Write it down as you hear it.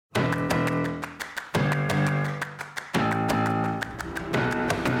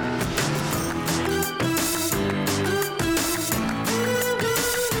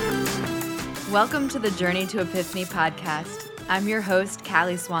Welcome to the Journey to Epiphany podcast. I'm your host,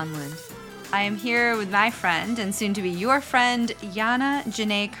 Callie Swanland. I am here with my friend and soon to be your friend, Yana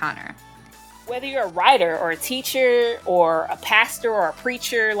Janae Connor. Whether you're a writer or a teacher or a pastor or a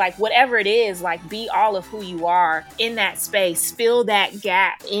preacher, like whatever it is, like be all of who you are in that space. Fill that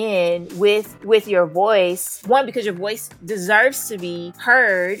gap in with your voice. One, because your voice deserves to be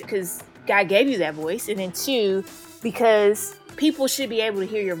heard because God gave you that voice. And then two, because people should be able to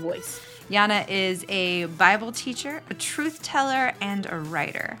hear your voice. Yana is a Bible teacher, a truth teller, and a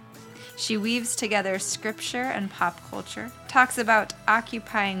writer. She weaves together scripture and pop culture, talks about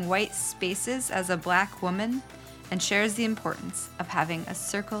occupying white spaces as a Black woman, and shares the importance of having a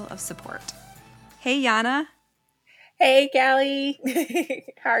circle of support. Hey, Yana. Hey, Callie.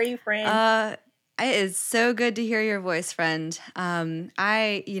 How are you, friend? It is so good to hear your voice, friend.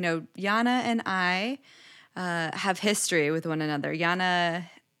 Yana and I have history with one another. Yana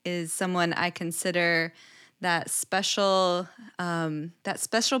is someone I consider that special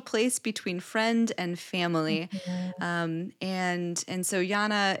place between friend and family. Mm-hmm. And so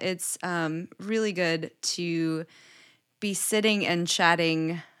Yana, it's really good to be sitting and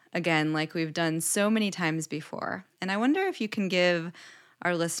chatting again like we've done so many times before. And I wonder if you can give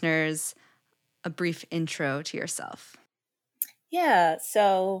our listeners a brief intro to yourself. Yeah,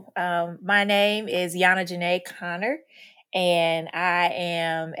 so my name is Yana Janae Connor, and I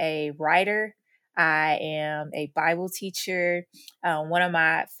am a writer. I am a Bible teacher. One of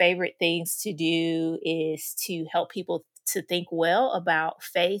my favorite things to do is to help people to think well about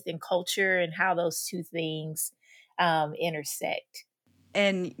faith and culture and how those two things intersect.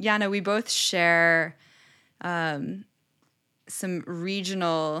 And Yana, we both share some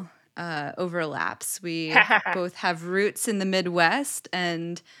regional overlaps. We both have roots in the Midwest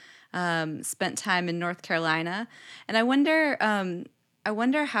and spent time in North Carolina. And I wonder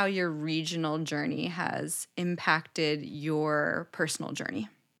how your regional journey has impacted your personal journey.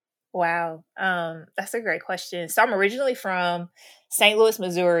 Wow, that's a great question. So I'm originally from St. Louis,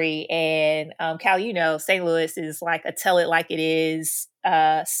 Missouri, and Cal, St. Louis is like a tell it like it is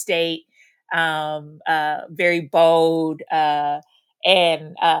state, very bold,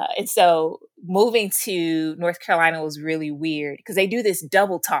 and so moving to North Carolina was really weird because they do this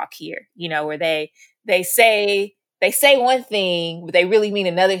double talk here, where they say one thing, but they really mean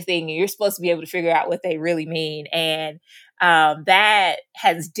another thing, and you're supposed to be able to figure out what they really mean. And that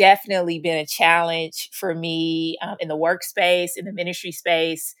has definitely been a challenge for me in the workspace, in the ministry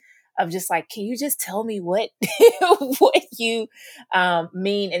space, of just like, can you just tell me what what you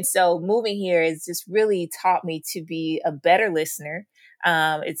mean? And so moving here has just really taught me to be a better listener.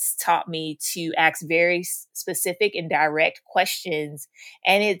 It's taught me to ask very specific and direct questions,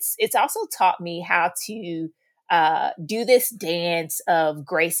 and it's also taught me how to do this dance of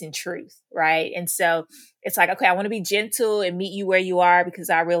grace and truth, right? And so it's like, okay, I want to be gentle and meet you where you are because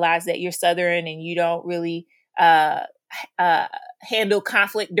I realize that you're Southern and you don't really handle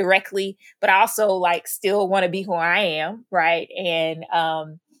conflict directly, but I also like still want to be who I am, right?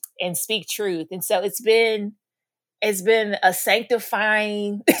 And speak truth. And so it's been a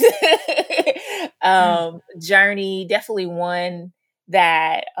sanctifying journey, definitely one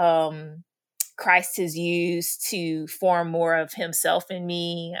that Christ has used to form more of himself in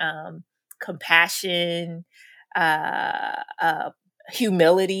me, compassion,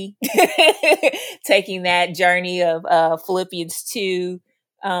 humility, taking that journey of Philippians 2,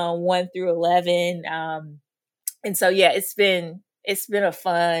 1 through 11. And so, yeah, it's been a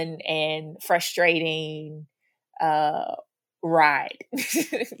fun and frustrating ride.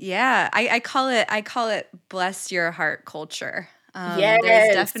 Yeah, I call it bless your heart culture.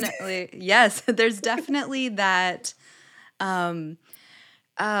 Yes. There's definitely that.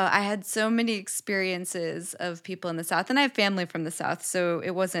 I had so many experiences of people in the South, and I have family from the South, so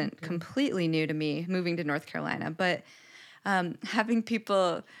it wasn't completely new to me moving to North Carolina. But having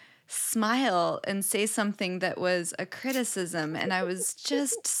people smile and say something that was a criticism, and I was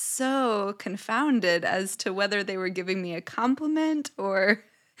just so confounded as to whether they were giving me a compliment or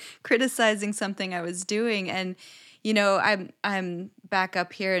criticizing something I was doing. And I'm back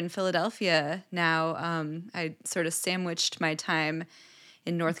up here in Philadelphia now. I sort of sandwiched my time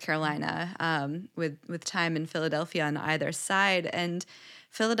in North Carolina with time in Philadelphia on either side. And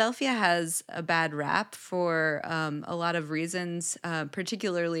Philadelphia has a bad rap for a lot of reasons,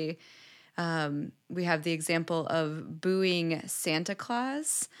 particularly we have the example of booing Santa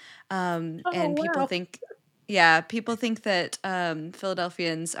Claus. And people think that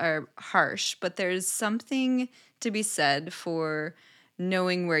Philadelphians are harsh, but there's something to be said for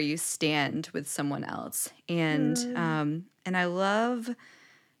knowing where you stand with someone else. And I love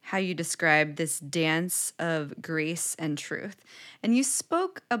how you describe this dance of grace and truth. And you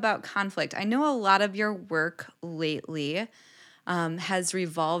spoke about conflict. I know a lot of your work lately has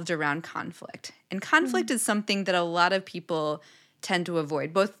revolved around conflict. And conflict is something that a lot of people tend to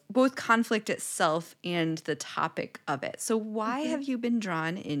avoid, both conflict itself and the topic of it. So why have you been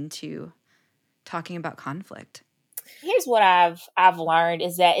drawn into talking about conflict? Here's what I've learned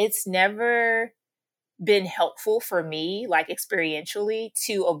is that it's never been helpful for me, like experientially,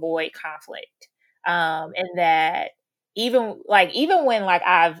 to avoid conflict. And that even when like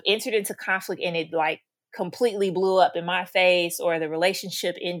I've entered into conflict and it like completely blew up in my face or the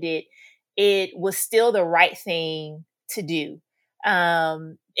relationship ended, it was still the right thing to do.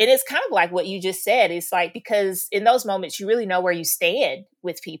 And it's kind of like what you just said. It's like, because in those moments, you really know where you stand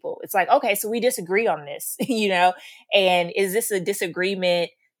with people. It's like, okay, so we disagree on this, and is this a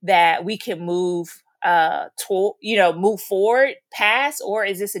disagreement that we can move move forward past, or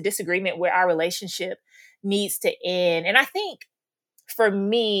is this a disagreement where our relationship needs to end? And I think for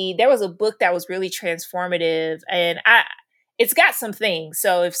me, there was a book that was really transformative, and it's got some things.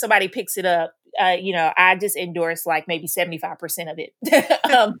 So if somebody picks it up, I just endorse like maybe 75% of it.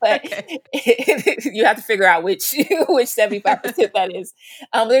 But you have to figure out which 75% that is.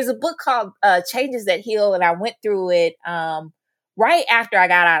 There's a book called Changes That Heal, and I went through it right after I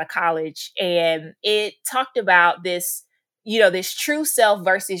got out of college, and it talked about this, this true self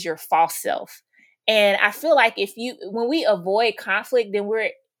versus your false self. And I feel like when we avoid conflict, then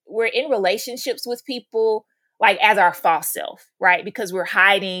we're in relationships with people like as our false self, right? Because we're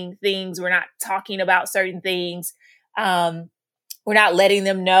hiding things, we're not talking about certain things, we're not letting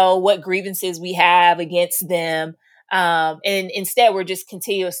them know what grievances we have against them. And instead, we're just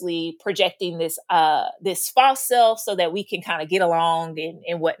continuously projecting this false self so that we can kind of get along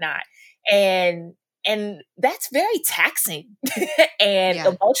and whatnot. And that's very taxing and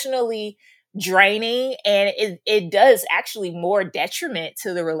emotionally draining. And it does actually more detriment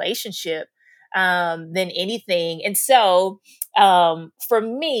to the relationship than anything. And so for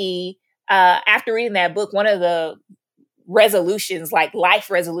me, after reading that book, one of the resolutions, like life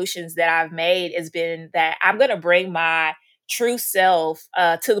resolutions that I've made has been that I'm going to bring my true self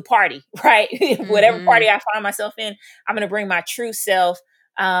to the party, right? Whatever party I find myself in, I'm going to bring my true self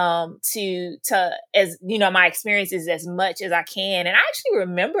to as my experiences as much as I can. And I actually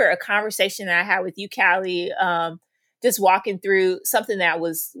remember a conversation that I had with you, Callie, just walking through something that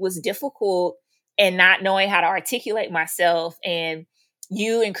was difficult and not knowing how to articulate myself, and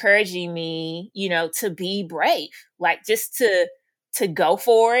you encouraging me, to be brave, like just to go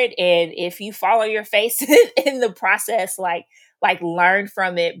for it. And if you fall on your face in the process, like learn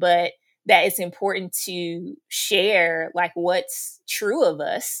from it, but that it's important to share like what's true of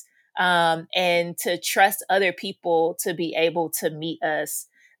us, and to trust other people to be able to meet us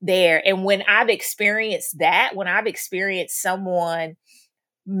there. And when I've experienced someone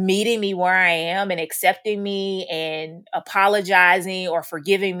meeting me where I am and accepting me and apologizing or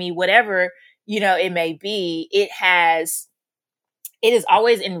forgiving me, whatever, it may be, it has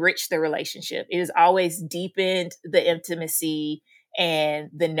always enriched the relationship. It has always deepened the intimacy and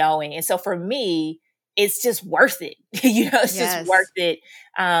the knowing. And so for me, it's just worth it. It's just worth it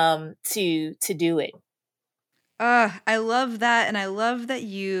to do it. I love that. And I love that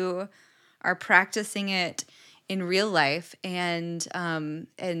you are practicing it in real life. And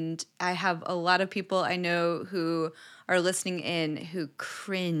I have a lot of people I know who are listening in who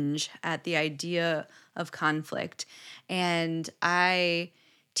cringe at the idea of conflict. And I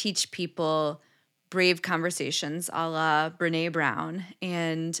teach people brave conversations a la Brene Brown.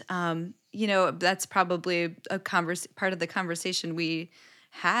 And, that's probably a part of the conversation we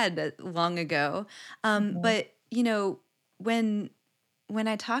had long ago. But, when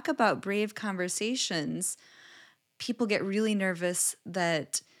I talk about brave conversations, people get really nervous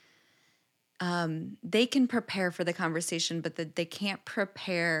that they can prepare for the conversation, but that they can't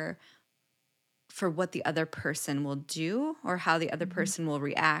prepare for what the other person will do or how the other person will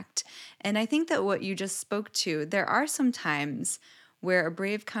react. And I think that what you just spoke to, there are some times where a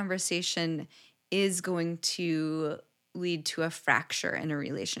brave conversation is going to lead to a fracture in a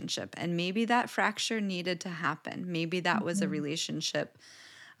relationship. And maybe that fracture needed to happen. Maybe that was a relationship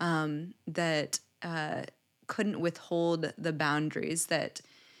that couldn't withhold the boundaries that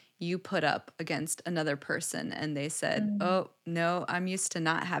you put up against another person, and they said, oh, no, I'm used to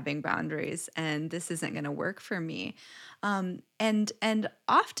not having boundaries, and this isn't going to work for me. And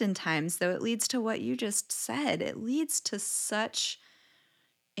oftentimes, though, it leads to what you just said. It leads to such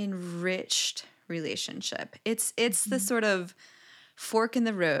enriched relationship. It's the sort of fork in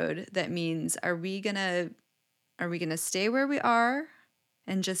the road that means, are we gonna stay where we are,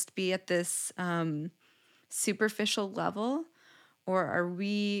 and just be at this superficial level? Or are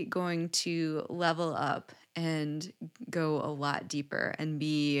we going to level up and go a lot deeper and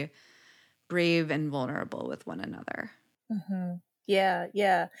be brave and vulnerable with one another? Mm-hmm. Yeah,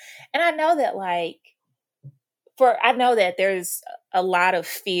 yeah. And I know that I know that there's a lot of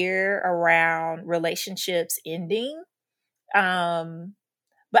fear around relationships ending. Um,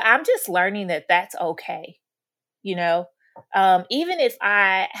 but I'm just learning that that's okay, you know? Even if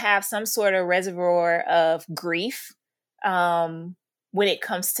I have some sort of reservoir of grief, um, when it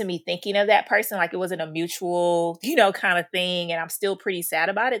comes to me thinking of that person, like it wasn't a mutual, kind of thing, and I'm still pretty sad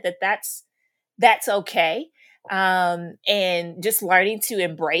about it, that's okay. And just learning to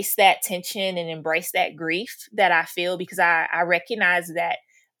embrace that tension and embrace that grief that I feel, because I recognize that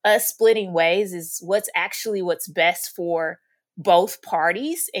us splitting ways is what's best for both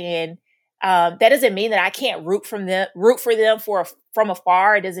parties. And that doesn't mean that I can't root for them from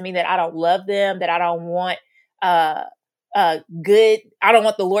afar. It doesn't mean that I don't love them, that I don't want uh I don't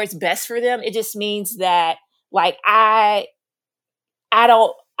want the Lord's best for them. It just means that like I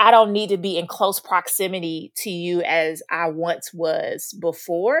don't need to be in close proximity to you as I once was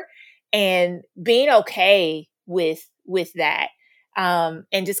before, and being okay with that,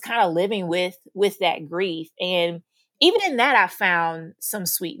 and just kind of living with that grief. And even in that, I found some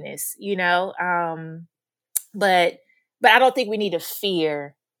sweetness, but I don't think we need to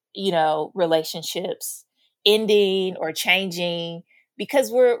fear, relationships ending or changing, because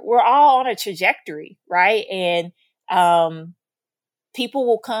we're all on a trajectory, right? And um people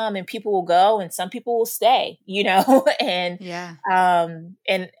will come and people will go, and some people will stay, and Yeah.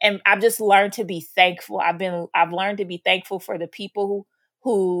 and I've just learned to be thankful. I've learned to be thankful for the people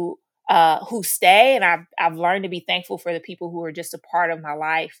who stay, and I've learned to be thankful for the people who are just a part of my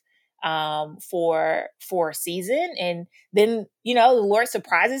life, for a season. And then, the Lord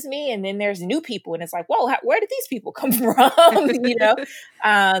surprises me, and then there's new people, and it's like, whoa, where did these people come from?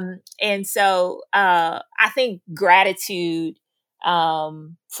 And so I think gratitude,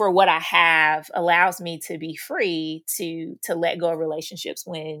 for what I have, allows me to be free to let go of relationships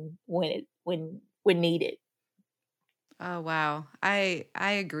when needed. Oh, wow. I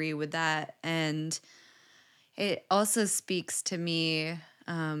agree with that. And it also speaks to me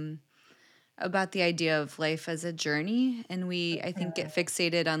about the idea of life as a journey. And I think, get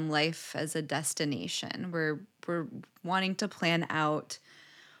fixated on life as a destination. We're wanting to plan out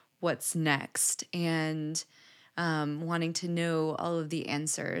what's next, and wanting to know all of the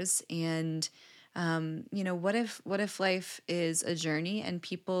answers. And what if life is a journey, and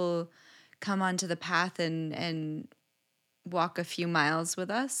people come onto the path and walk a few miles with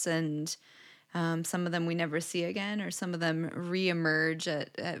us, and some of them we never see again, or some of them reemerge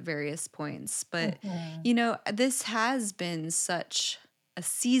at various points. But Mhm. this has been such a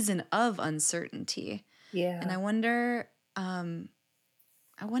season of uncertainty, and Yeah. I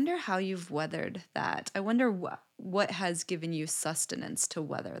wonder how you've weathered that. I wonder what has given you sustenance to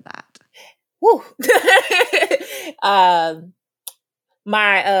weather that. Woo. um,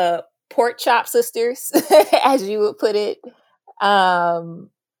 my pork chop sisters, as you would put it.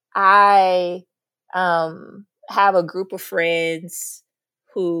 I have a group of friends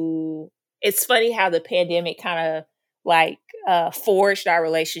who, it's funny how the pandemic kind of like forged our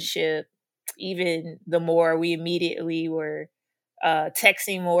relationship even the more. We immediately were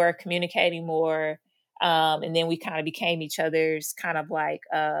texting more, communicating more. And then we kind of became each other's kind of like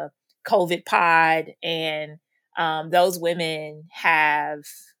COVID pod. And those women have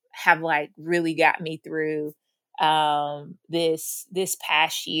like really got me through this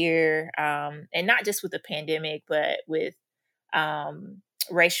past year, and not just with the pandemic, but with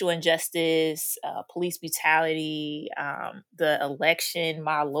racial injustice, police brutality, the election,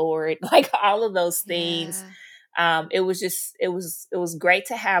 my lord, like all of those things. Yeah. It was great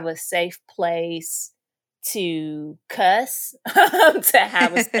to have a safe place to cuss, to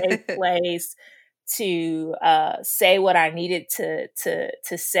have a safe place to say what I needed to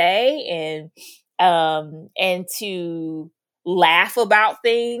say, and to laugh about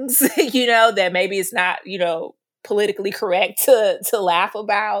things, that maybe it's not, politically correct to laugh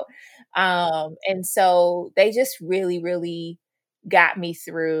about. And so they just really, really got me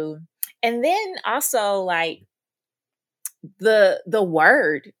through. And then also like the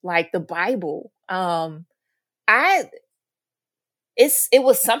word, like the Bible. I it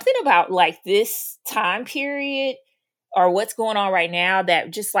was something about like this time period or what's going on right now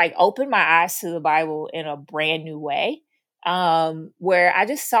that just like opened my eyes to the Bible in a brand new way. Where I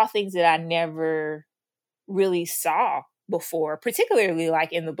just saw things that I never really saw before, particularly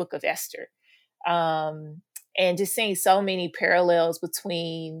like in the book of Esther. Um, and just seeing so many parallels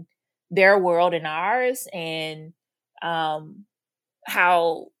between their world and ours, and um,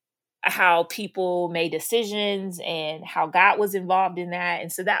 how people made decisions and how God was involved in that.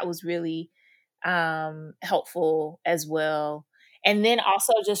 And so that was really helpful as well. And then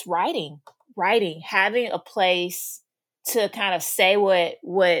also just having a place to kind of say what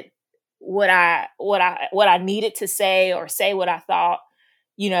I needed to say, or say what I thought,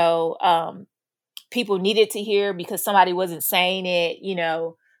 you know, people needed to hear because somebody wasn't saying it,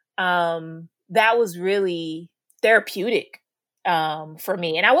 that was really therapeutic for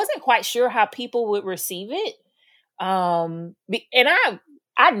me. And I wasn't quite sure how people would receive it. And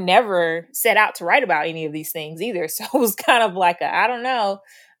I never set out to write about any of these things either. So it was kind of like I don't know,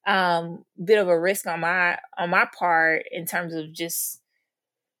 bit of a risk on my part, in terms of just,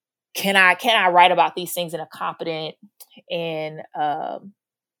 can I write about these things in a competent and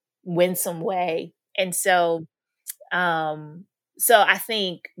winsome way. And um so I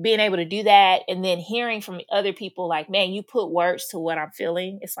think being able to do that, and then hearing from other people like, man, you put words to what I'm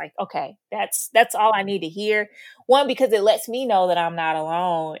feeling. It's like, okay, that's all I need to hear. One, because it lets me know that I'm not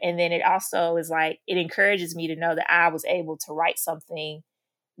alone. And then it also is like, it encourages me to know that I was able to write something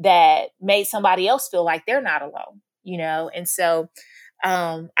that made somebody else feel like they're not alone. And so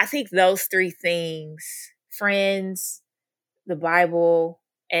I think those three things: friends, the Bible,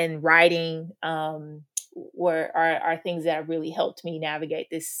 and writing, are things that have really helped me navigate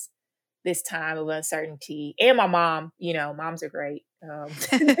this time of uncertainty. And my mom, moms are great.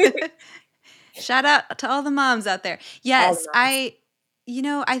 Shout out to all the moms out there. All Yes, the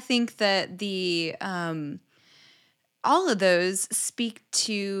moms. I think that all of those speak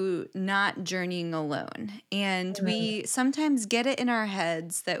to not journeying alone. And we sometimes get it in our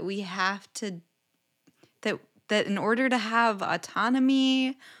heads that we have to, that in order to have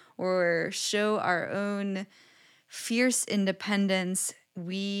autonomy or show our own fierce independence,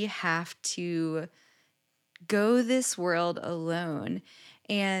 we have to go this world alone.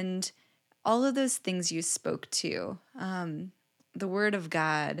 And all of those things you spoke to, the Word of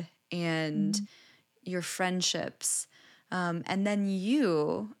God and your friendships, and then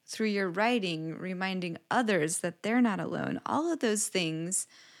you, through your writing, reminding others that they're not alone. All of those things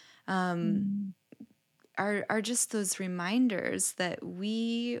are just those reminders that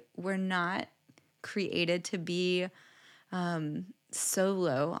we were not created to be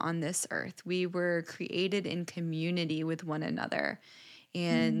solo on this earth. We were created in community with one another,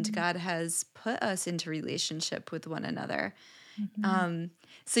 and God has put us into relationship with one another.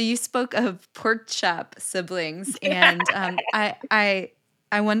 So you spoke of pork chop siblings, and I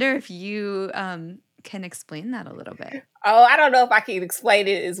wonder if you can explain that a little bit. Oh, I don't know if I can explain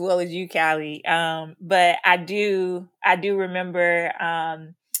it as well as you, Callie. But I do remember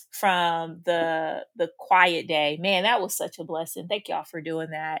from the quiet day. Man, that was such a blessing. Thank y'all for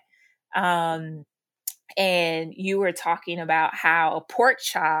doing that. And you were talking about how a pork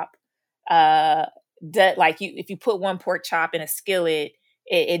chop, if you put one pork chop in a skillet,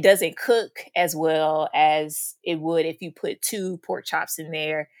 it doesn't cook as well as it would if you put two pork chops in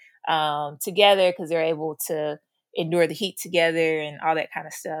there together, because they're able to endure the heat together and all that kind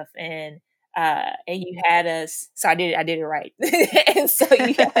of stuff. And you had us, so I did it right. And so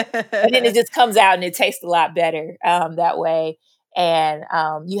and then it just comes out and it tastes a lot better that way. And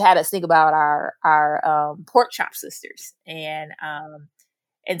you had us think about our pork chop sisters, and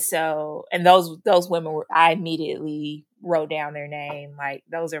those women I immediately wrote down their name. Like,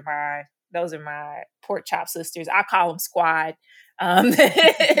 those are my pork chop sisters. I call them squad.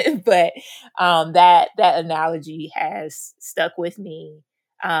 But that analogy has stuck with me.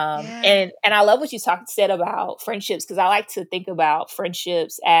 And I love what you said about friendships, because I like to think about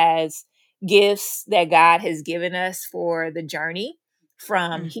friendships as gifts that God has given us for the journey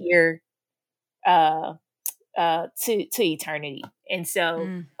from here to eternity. And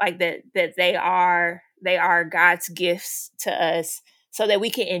so like that they are God's gifts to us, so that we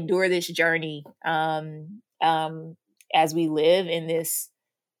can endure this journey as we live in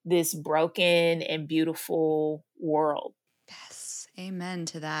this broken and beautiful world. Yes, amen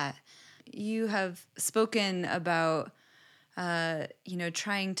to that. You have spoken about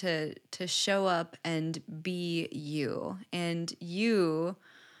trying to show up and be you, and you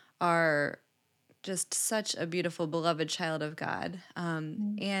are just such a beautiful, beloved child of God.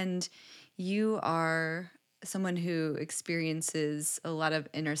 And you are someone who experiences a lot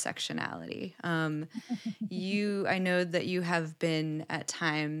of intersectionality. I know that you have been at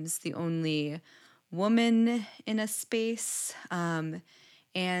times the only woman in a space, and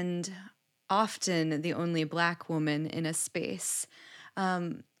often the only Black woman in a space.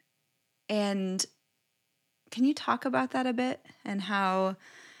 And can you talk about that a bit and how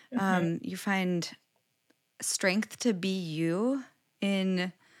you find strength to be you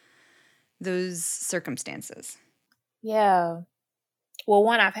in those circumstances? Yeah. Well,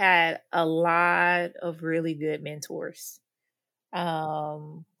 one, I've had a lot of really good mentors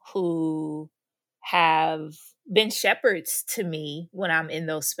who have been shepherds to me when I'm in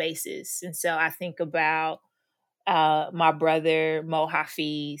those spaces. And so I think about my brother Mo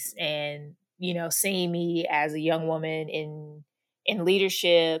Hafiz, and seeing me as a young woman in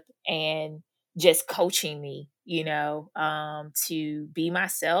leadership and just coaching me, to be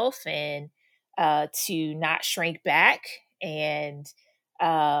myself and to not shrink back, and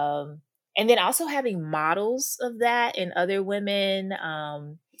um, and then also having models of that in other women.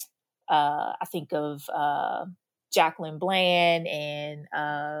 I think of Jacqueline Bland and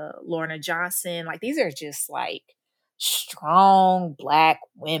Lorna Johnson. Like, these are just like strong Black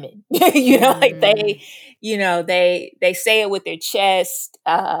women. Like they say it with their chest.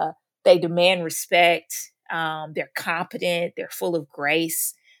 They demand respect. They're competent. They're full of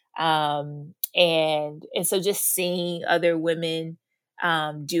grace. And so just seeing other women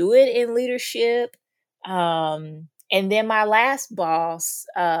do it in leadership. And then my last boss,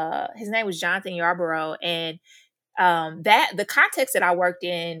 his name was Jonathan Yarborough, and that the context that I worked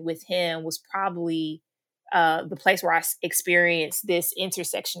in with him was probably the place where I experienced this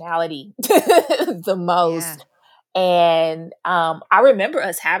intersectionality the most. Yeah. And I remember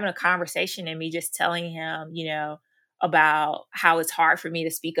us having a conversation and me just telling him, about how it's hard for me to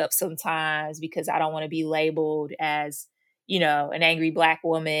speak up sometimes because I don't want to be labeled as, an angry Black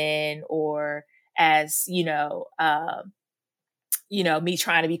woman, or as, me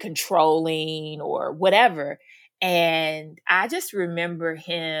trying to be controlling or whatever. And I just remember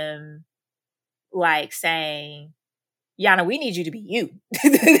him like saying, Yana, we need you to be you,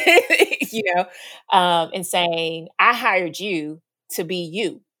 and saying, I hired you to be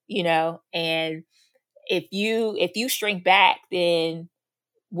you, and if you shrink back, then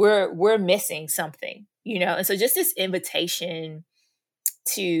we're missing something, and so just this invitation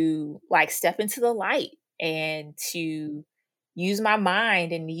to like step into the light and to use my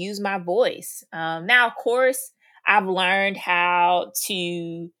mind and use my voice. Now, of course, I've learned how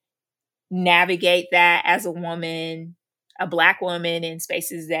to navigate that as a woman, a Black woman in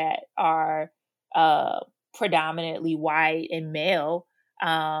spaces that are predominantly white and male.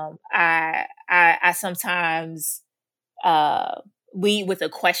 I sometimes lead with a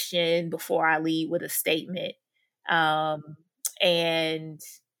question before I lead with a statement, um, and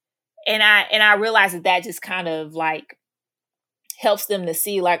I realize that just kind of like helps them to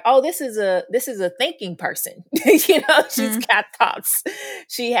see like, oh, this is a thinking person. She's got thoughts,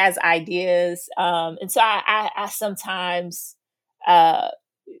 she has ideas, and so I sometimes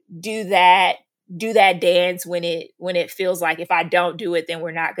do that dance when it feels like if I don't do it, then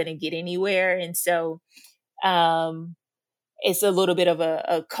we're not going to get anywhere. And so it's a little bit of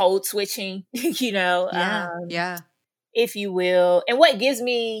a code switching, Yeah. if you will. And what gives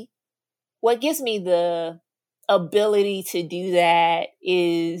me the ability to do that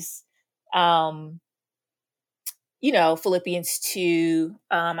is, Philippians 2.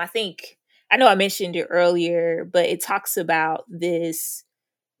 I know I mentioned it earlier, but it talks about this,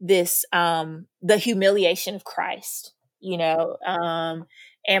 the humiliation of Christ, and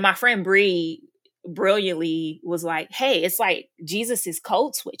my friend Bree brilliantly was like, hey, it's like Jesus is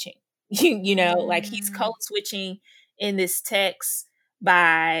code switching, like he's code switching in this text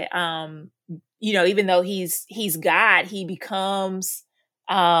by, even though he's God, he becomes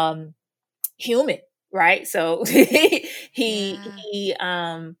human, right? So he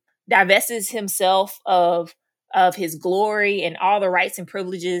divests himself of his glory and all the rights and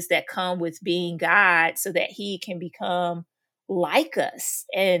privileges that come with being God, so that he can become like us.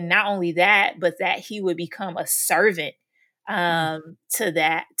 And not only that, but that he would become a servant to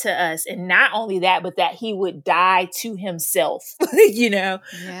us. And not only that, but that he would die to himself,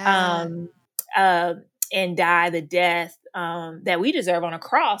 and die the death that we deserve on a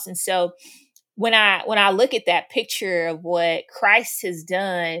cross. And so when I look at that picture of what Christ has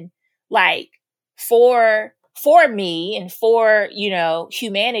done, like for me and for,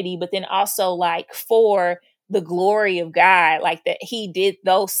 humanity, but then also like for the glory of God, like that he did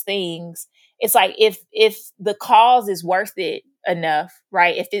those things. It's like, if the cause is worth it enough,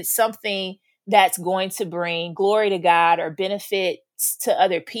 right? If it's something that's going to bring glory to God or benefits to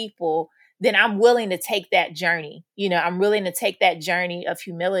other people, then I'm willing to take that journey. I'm willing to take that journey of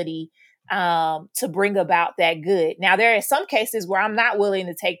humility to bring about that good. Now, there are some cases where I'm not willing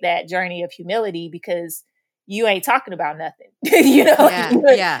to take that journey of humility because, you ain't talking about nothing. You know,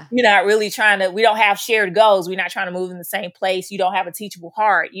 you're not really we don't have shared goals. We're not trying to move in the same place. You don't have a teachable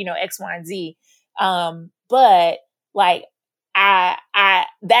heart, you know, X, Y, and Z. But like,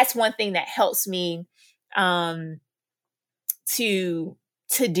 that's one thing that helps me, to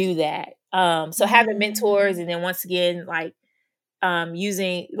do that. So having mentors, and then once again, like,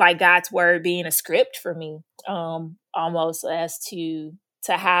 using like God's word being a script for me, almost as to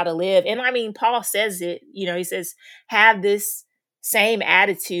how to live. And I mean, Paul says it, you know, he says, have this same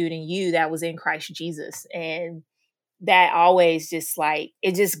attitude in you that was in Christ Jesus. And that always just like,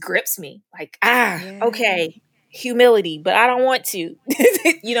 it just grips me like, okay, humility, but I don't want to,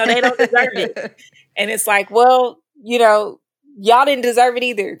 you know, they don't deserve it. And it's like, well, you know, y'all didn't deserve it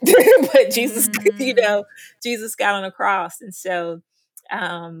either, but Jesus, you know, Jesus got on the cross. And so,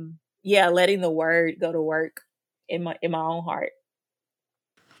 letting the word go to work in my own heart.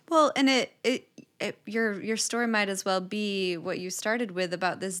 Well, and your story might as well be what you started with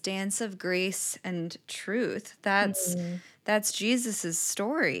about this dance of grace and truth. That's Jesus's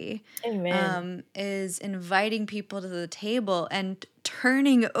story. Amen. Is inviting people to the table and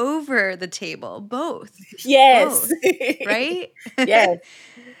turning over the table, both. Yes. Both, right? Yes.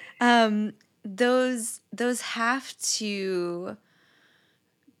 Those have to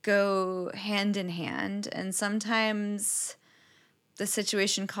go hand in hand, and sometimes the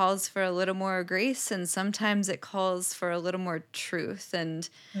situation calls for a little more grace, and sometimes it calls for a little more truth. And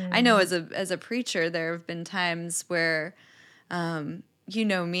I know as a preacher, there have been times where, you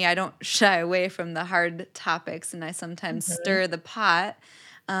know me, I don't shy away from the hard topics, and I sometimes stir the pot.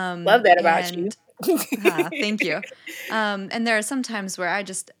 Love that about you. Thank you. And there are some times where I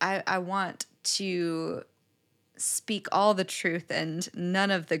want to speak all the truth and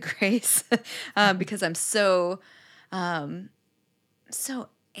none of the grace, because I'm so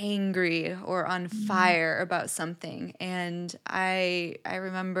angry or on fire about something. And I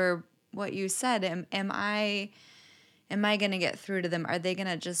remember what you said. Am I going to get through to them? Are they going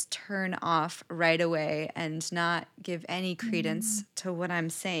to just turn off right away and not give any credence to what I'm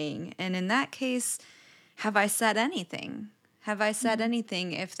saying? And in that case, have I said anything? Have I said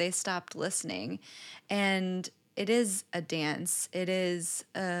anything if they stopped listening? And it is a dance. It is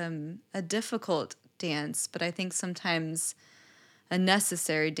a difficult dance, but I think sometimes a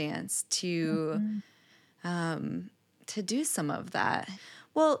necessary dance to do some of that.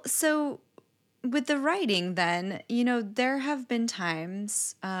 Well, so with the writing then, you know, there have been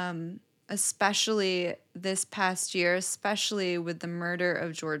times, especially this past year, especially with the murder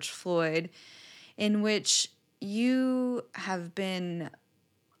of George Floyd, in which you have been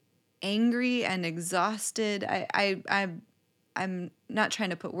angry and exhausted. I'm not trying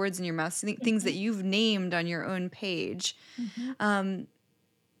to put words in your mouth, things that you've named on your own page. You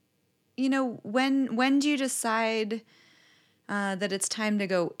know, when do you decide that it's time to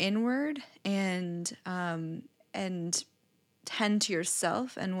go inward and tend to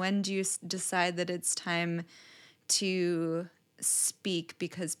yourself, and when do you decide that it's time to speak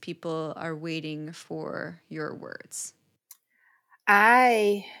because people are waiting for your words?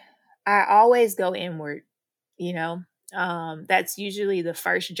 I always go inward, you know. That's usually the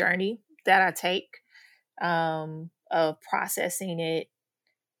first journey that I take, of processing it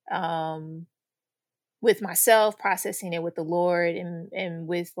with myself, processing it with the Lord, and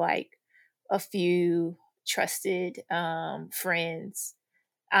with like a few trusted friends.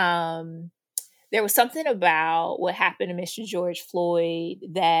 There was something about what happened to Mr. George Floyd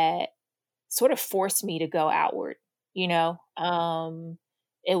that sort of forced me to go outward, you know.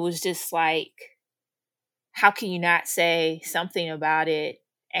 It was just like, how can you not say something about it?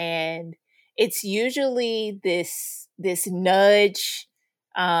 And it's usually this nudge,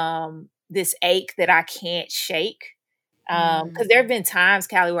 this ache that I can't shake. Because there have been times,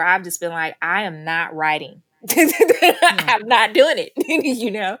 Callie, where I've just been like, I am not writing. I'm not doing it,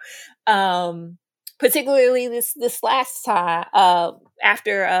 you know. Particularly this last time,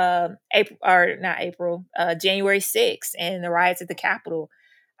 after January 6th and the riots at the Capitol.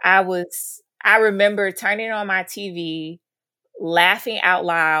 I remember turning on my TV, laughing out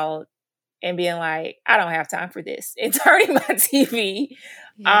loud, and being like, I don't have time for this, and turning my TV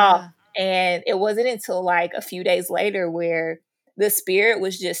off. And it wasn't until like a few days later where the Spirit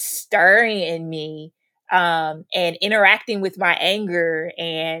was just stirring in me, and interacting with my anger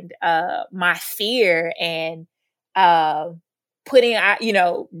and my fear, and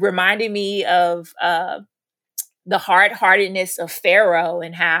reminding me of the hard-heartedness of Pharaoh,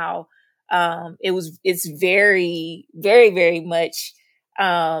 and how it's very, very, very much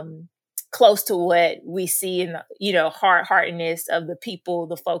close to what we see in the, hard-heartedness of the people,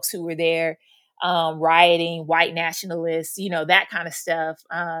 the folks who were there. rioting, white nationalists, that kind of stuff.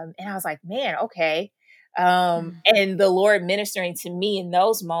 And I was like, man, okay. And the Lord ministering to me in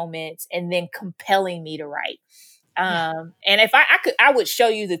those moments and then compelling me to write. And if I could, I would show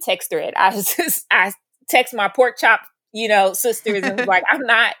you the text thread. I text my pork chop, sisters, and was like, I'm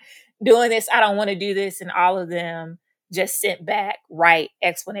not doing this. I don't want to do this. And all of them just sent back, right,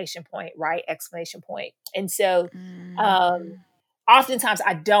 exclamation point, right, exclamation point. And so, oftentimes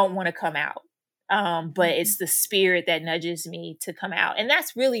I don't want to come out. But it's the Spirit that nudges me to come out. And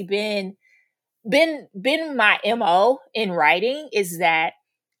that's really been my MO in writing, is that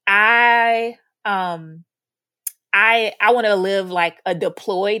I want to live like a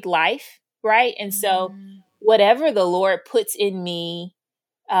deployed life, right? And so whatever the Lord puts in me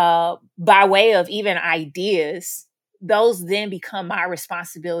by way of even ideas, those then become my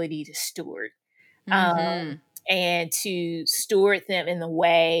responsibility to steward, and to steward them in the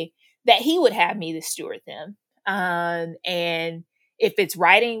way that He would have me to steward them. And if it's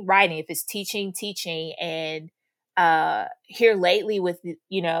writing, if it's teaching. And here lately with,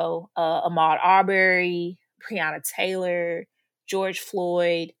 Ahmaud Arbery, Breonna Taylor, George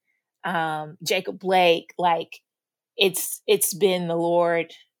Floyd, Jacob Blake, like it's been the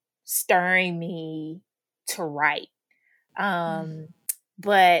Lord stirring me to write.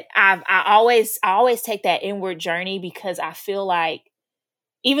 But I always take that inward journey, because I feel like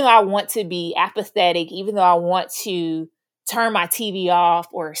even though I want to be apathetic, even though I want to turn my TV off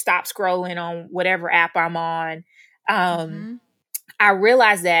or stop scrolling on whatever app I'm on, I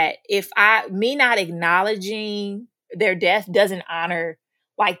realize that me not acknowledging their death doesn't honor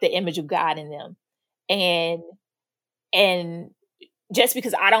like the image of God in them. And just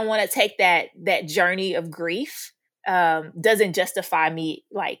because I don't want to take that journey of grief, doesn't justify me.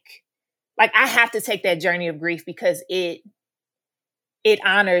 Like I have to take that journey of grief, because it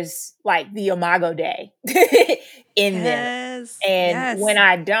honors like the Imago Dei in them. And when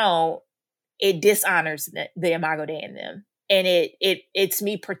I don't, it dishonors the Imago Dei in them. And it's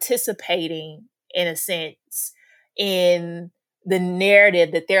me participating, in a sense, in the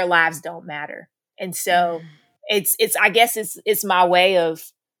narrative that their lives don't matter. And so it's I guess it's my way of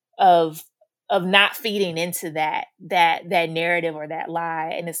not feeding into that narrative or that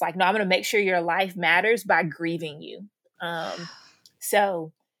lie. And it's like, no, I'm going to make sure your life matters by grieving you.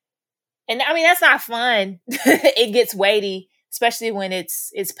 So, and I mean, that's not fun. It gets weighty, especially when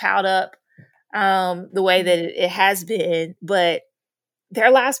it's piled up the way that it has been, but their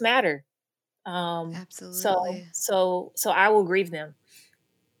lives matter. Absolutely. So I will grieve them.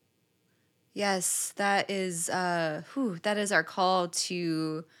 Yes, that is our call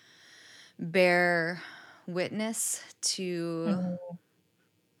to bear witness to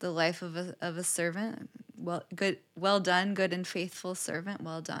the life of a servant. Well done, good and faithful servant.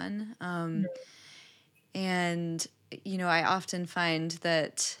 Well done. And I often find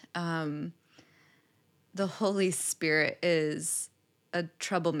that the Holy Spirit is a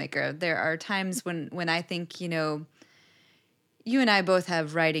troublemaker. There are times when I think, you and I both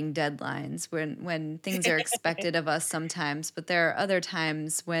have writing deadlines when things are expected of us sometimes, but there are other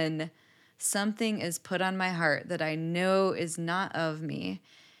times when something is put on my heart that I know is not of me,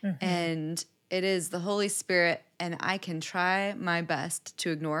 and it is the Holy Spirit, and I can try my best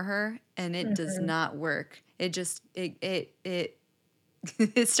to ignore her, and it does not work. It just it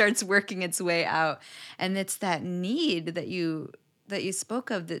starts working its way out, and it's that need that you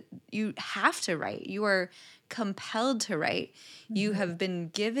spoke of, that you have to write. You are compelled to write. You have been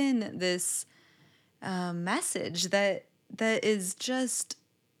given this message that is just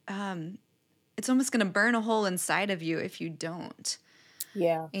it's almost going to burn a hole inside of you if you don't.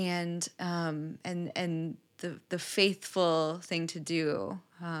 Yeah. And the faithful thing to do,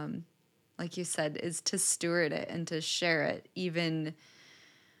 like you said, is to steward it and to share it, even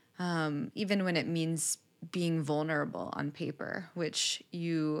when it means being vulnerable on paper, which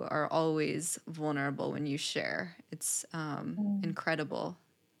you are always vulnerable when you share. It's incredible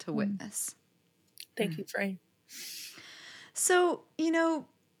to witness. Thank you, Frey. So,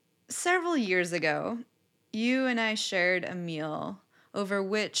 several years ago, you and I shared a meal over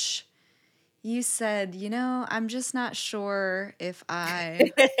which you said, I'm just not sure if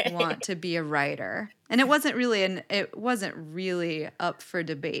I want to be a writer. And it wasn't really up for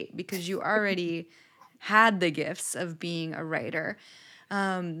debate, because you already had the gifts of being a writer.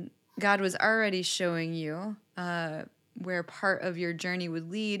 God was already showing you where part of your journey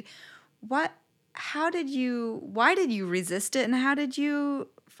would lead. Why did you resist it, and how did you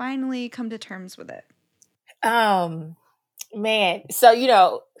finally come to terms with it? Man,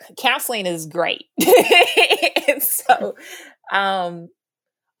 so counseling is great. And so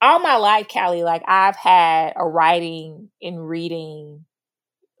all my life, Callie, like I've had a writing and reading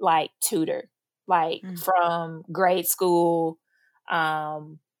like tutor, like from grade school,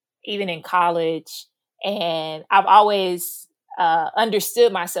 even in college. And I've always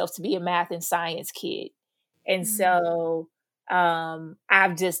understood myself to be a math and science kid. And so I've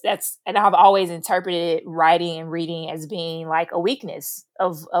always interpreted writing and reading as being like a weakness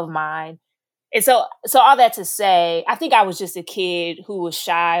of mine. And so all that to say, I think I was just a kid who was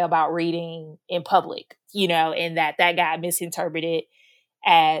shy about reading in public, and that got misinterpreted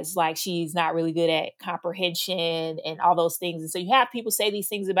as like she's not really good at comprehension and all those things. And so you have people say these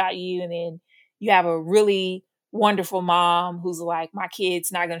things about you, and then you have a really wonderful mom who's like, my kid's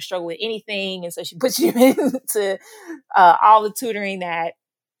not going to struggle with anything, and so she puts you into all the tutoring that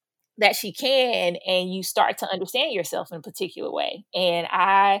she can, and you start to understand yourself in a particular way. And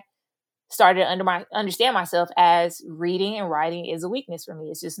I started to understand myself as reading and writing is a weakness for me.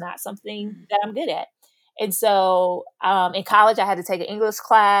 It's just not something that I'm good at. And so in college, I had to take an English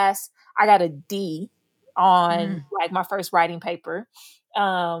class. I got a D on like my first writing paper,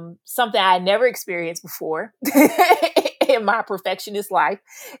 something I had never experienced before in my perfectionist life.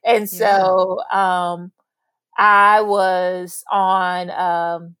 And so I was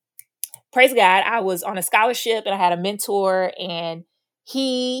on, praise God, I was on a scholarship, and I had a mentor, and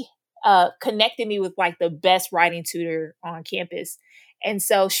he connected me with like the best writing tutor on campus. And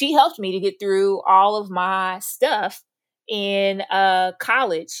so she helped me to get through all of my stuff in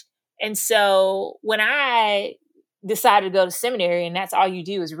college. And so when I decided to go to seminary, and that's all you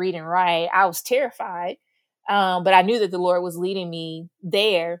do is read and write, I was terrified. But I knew that the Lord was leading me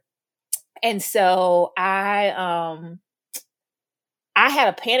there. And so I had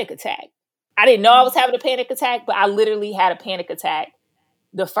a panic attack. I didn't know I was having a panic attack, but I literally had a panic attack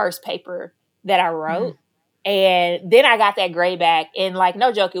the first paper that I wrote. And then I got that grade back, and like,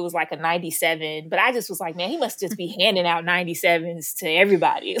 no joke, it was like a 97. But I just was like, man, he must just be handing out 97s to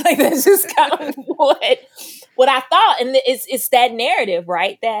everybody. Like, that's just kind of what I thought. And it's that narrative,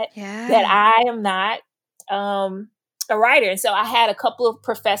 right? That I am not a writer. And so I had a couple of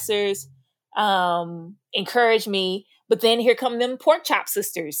professors encourage me, but then here come them pork chop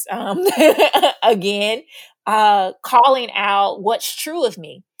sisters again, calling out what's true of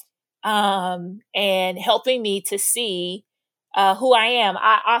me. And helping me to see who I am.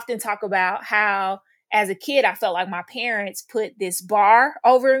 I often talk about how, as a kid, I felt like my parents put this bar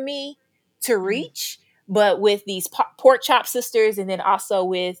over me to reach. But with these pork chop sisters, and then also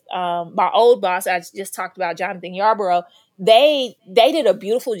with my old boss, I just talked about, Jonathan Yarborough, they did a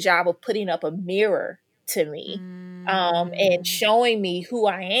beautiful job of putting up a mirror to me and showing me who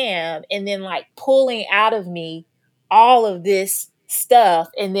I am, and then like pulling out of me all of this stuff,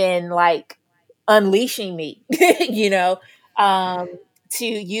 and then like unleashing me, to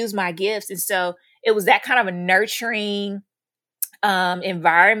use my gifts. And so it was that kind of a nurturing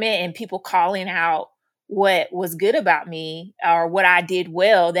environment, and people calling out what was good about me or what I did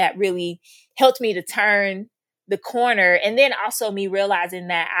well, that really helped me to turn the corner. And then also me realizing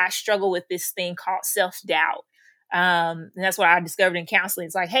that I struggle with this thing called self-doubt. And that's what I discovered in counseling.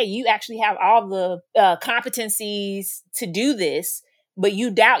 It's like, hey, you actually have all the competencies to do this, but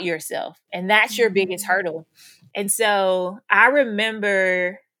you doubt yourself. And that's your biggest hurdle. And so I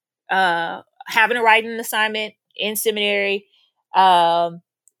remember having a writing assignment in seminary. And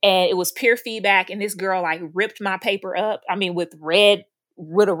it was peer feedback. And this girl like ripped my paper up. I mean, with a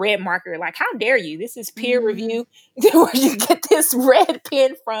red marker, like, how dare you? This is peer review. Where you get this red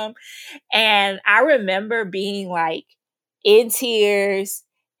pen from? And I remember being like in tears,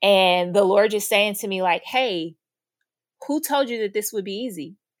 and the Lord just saying to me like, hey, who told you that this would be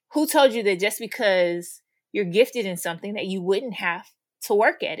easy? Who told you that just because you're gifted in something that you wouldn't have to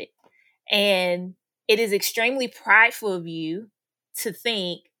work at it? And it is extremely prideful of you to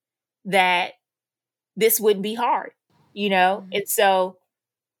think that this wouldn't be hard, And so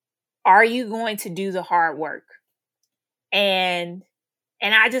are you going to do the hard work? And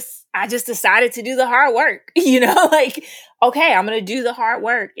I just decided to do the hard work, like, okay, I'm going to do the hard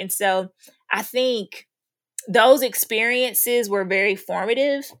work. And so I think those experiences were very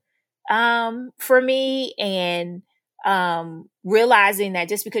formative for me. And realizing that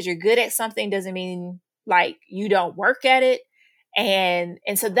just because you're good at something doesn't mean like you don't work at it. And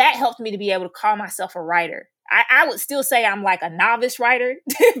so that helped me to be able to call myself a writer. I would still say I'm like a novice writer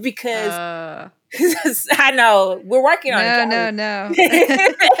because I know we're working on it. No.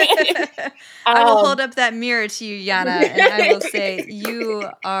 I will hold up that mirror to you, Yana, and I will say you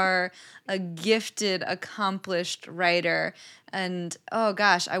are a gifted, accomplished writer. And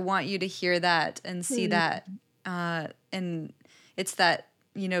I want you to hear that and see that. And it's that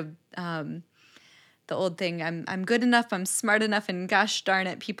the old thing, I'm good enough, I'm smart enough, and gosh darn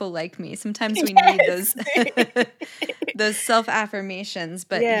it, people like me. Sometimes we need those those self-affirmations,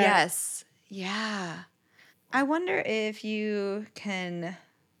 but yes. Yeah. I wonder if you can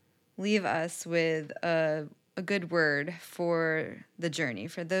leave us with a good word for the journey,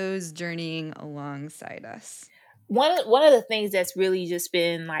 for those journeying alongside us. One of the things that's really just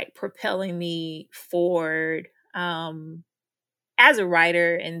been like propelling me forward as a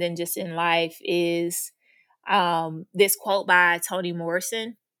writer and then just in life is this quote by Toni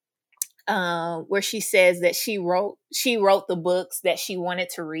Morrison, where she says that she wrote the books that she wanted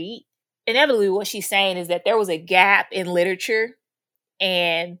to read. Inevitably, what she's saying is that there was a gap in literature,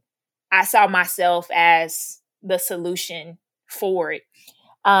 and I saw myself as the solution for it.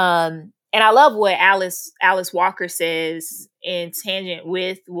 And I love what Alice Walker says in tangent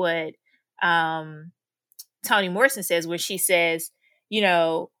with what Toni Morrison says, where she says,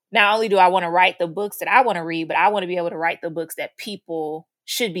 not only do I want to write the books that I want to read, but I want to be able to write the books that people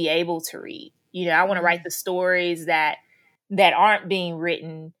should be able to read. I want to write the stories that aren't being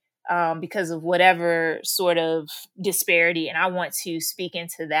written because of whatever sort of disparity, and I want to speak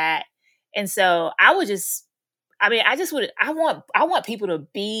into that. And so I want people to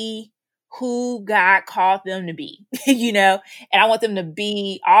be who God called them to be, and I want them to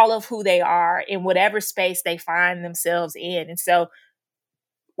be all of who they are in whatever space they find themselves in. And so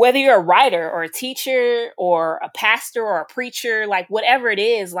whether you're a writer or a teacher or a pastor or a preacher, like whatever it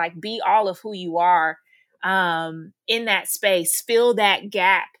is, like be all of who you are in that space, fill that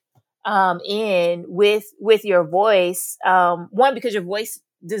gap in with your voice. One, because your voice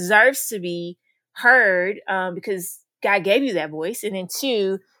deserves to be heard because God gave you that voice. And then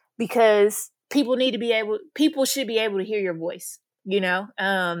two, because people should be able to hear your voice,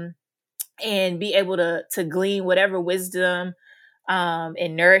 and be able to glean whatever wisdom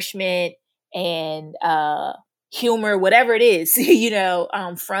and nourishment and humor, whatever it is,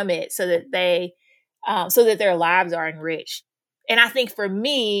 from it, so that their lives are enriched. And I think for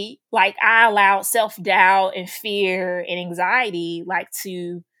me, like I allowed self-doubt and fear and anxiety like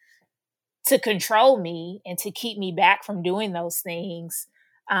to control me and to keep me back from doing those things.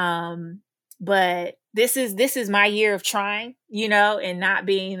 But this is my year of trying, and not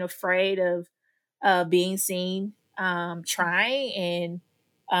being afraid of being seen, trying. And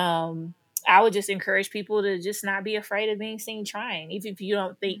I would just encourage people to just not be afraid of being seen trying, even if you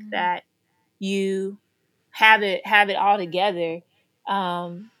don't think that you have it all together.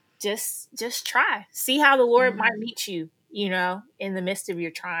 Just try, see how the Lord might meet you, in the midst of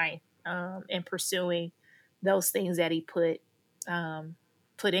your trying, and pursuing those things that He put in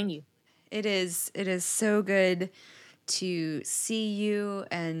you. It is so good to see you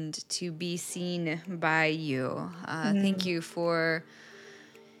and to be seen by you. Thank you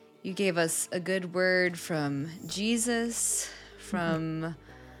you gave us a good word from Jesus, from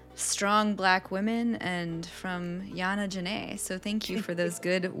strong Black women, and from Yana Janae. So thank you for those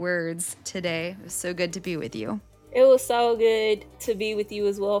good words today. It was so good to be with you. It was so good to be with you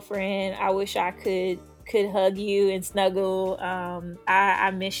as well, friend. I wish I could hug you and snuggle.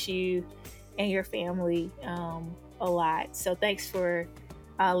 I miss you and your family a lot. So thanks for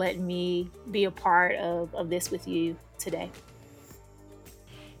letting me be a part of this with you today.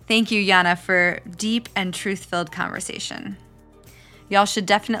 Thank you, Yana, for deep and truth-filled conversation. Y'all should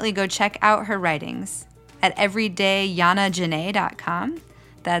definitely go check out her writings at everydayyanajanay.com.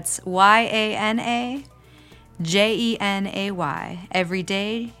 That's YANAJENAY,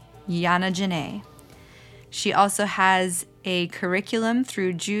 Everyday Yana Janae. She also has a curriculum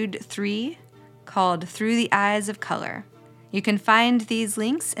through Jude 3 called Through the Eyes of Color. You can find these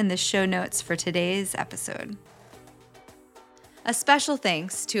links in the show notes for today's episode. A special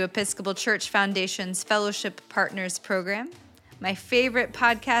thanks to Episcopal Church Foundation's Fellowship Partners Program, my favorite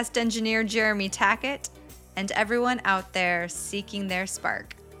podcast engineer, Jeremy Tackett, and everyone out there seeking their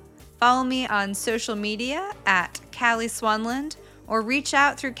spark. Follow me on social media at Callie Swanland, or reach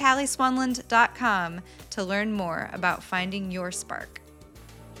out through callieswanland.com to learn more about finding your spark.